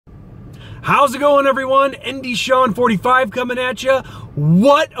How's it going, everyone? ND Sean 45 coming at you.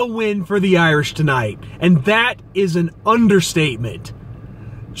 What a win for the Irish tonight. And that is an understatement.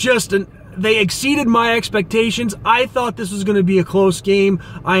 They exceeded my expectations. I thought this was going to be a close game.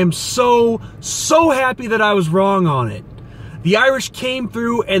 I am so happy that I was wrong on it. The Irish came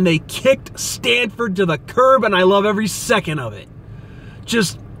through and they kicked Stanford to the curb, and I love every second of it.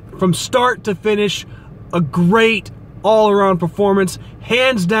 Just from start to finish, a great all-around performance.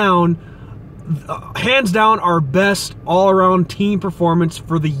 Hands down our best all-around team performance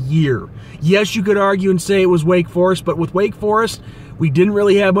for the year. Yes, you could argue and say it was Wake Forest, but with Wake Forest, we didn't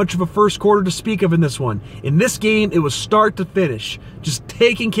really have much of a first quarter to speak of in this one. In this game, it was start to finish. Just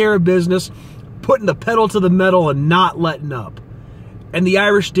taking care of business, putting the pedal to the metal and not letting up. And the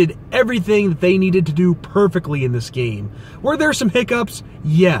Irish did everything that they needed to do perfectly in this game. Were there some hiccups?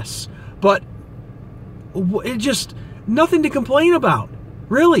 Yes. But it just nothing to complain about,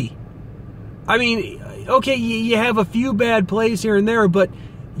 really. I mean, okay, you have a few bad plays here and there, but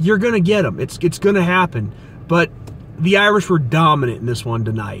you're going to get them. It's going to happen. But the Irish were dominant in this one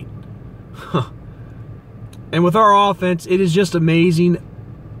tonight. And with our offense, it is just amazing.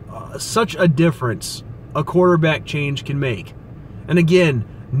 Such a difference a quarterback change can make. And again,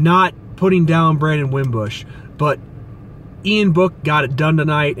 not putting down Brandon Wimbush, but Ian Book got it done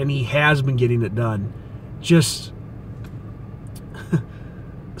tonight, and he has been getting it done. Just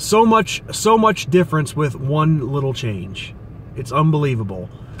so much difference with one little change. It's unbelievable.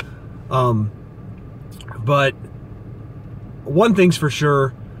 But one thing's for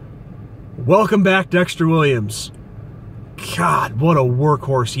sure, welcome back Dexter Williams. God, what a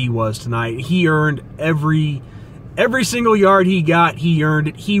workhorse he was tonight. He earned every single yard he got, he earned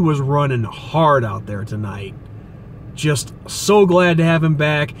it. He was running hard out there tonight. Just so glad to have him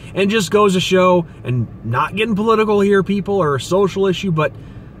back. And just goes to show, and not getting political here, people, or a social issue, but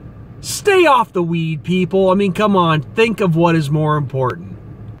stay off the weed, people. I mean, come on, think of what is more important.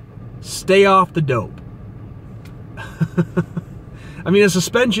 Stay off the dope. I mean, a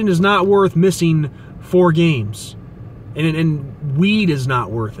suspension is not worth missing 4 games. And weed is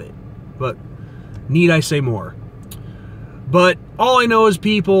not worth it. But need I say more? But all I know is,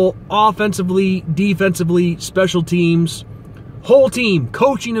 people, offensively, defensively, special teams, whole team,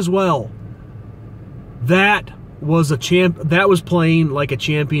 coaching as well. That was playing like a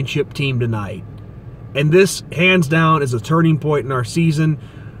championship team tonight. And this, hands down, is a turning point in our season.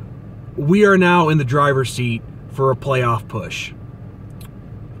 We are now in the driver's seat for a playoff push.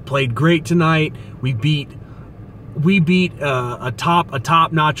 Played great tonight. We beat a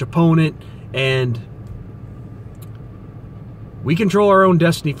top-notch opponent, and we control our own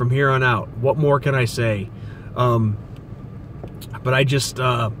destiny from here on out. What more can I say? But I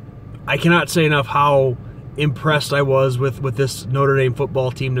cannot say enough how impressed I was with this Notre Dame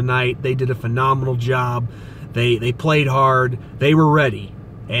football team tonight. They did a phenomenal job. They played hard. They were ready,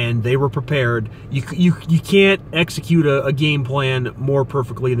 and they were prepared. You can't execute a game plan more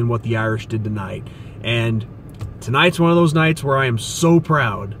perfectly than what the Irish did tonight. And tonight's one of those nights where I am so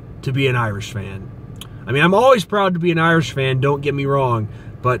proud to be an Irish fan. I mean, I'm always proud to be an Irish fan, don't get me wrong,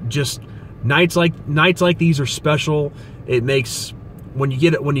 but just nights like these are special. It makes, when you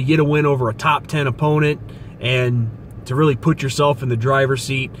get a win over a top 10 opponent, and to really put yourself in the driver's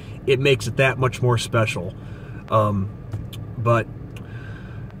seat, it makes it that much more special. But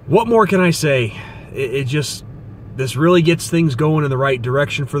what more can I say? This really gets things going in the right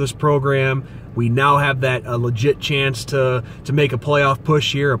direction for this program. We now have a legit chance to make a playoff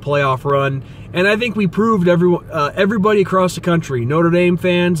push here, a playoff run. And I think we proved everybody across the country, Notre Dame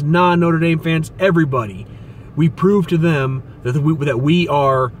fans, non-Notre Dame fans, everybody, we proved to them that we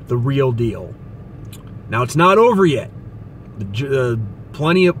are the real deal. Now, it's not over yet.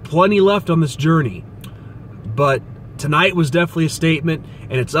 Plenty left on this journey. But tonight was definitely a statement,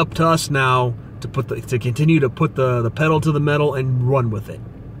 and it's up to us now to continue to put the pedal to the metal and run with it.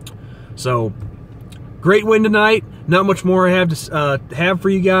 So, great win tonight. Not much more I have to have for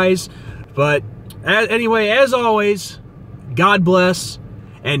you guys. But anyway, as always, God bless,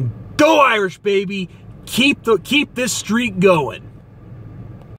 and go Irish, baby. Keep this streak going.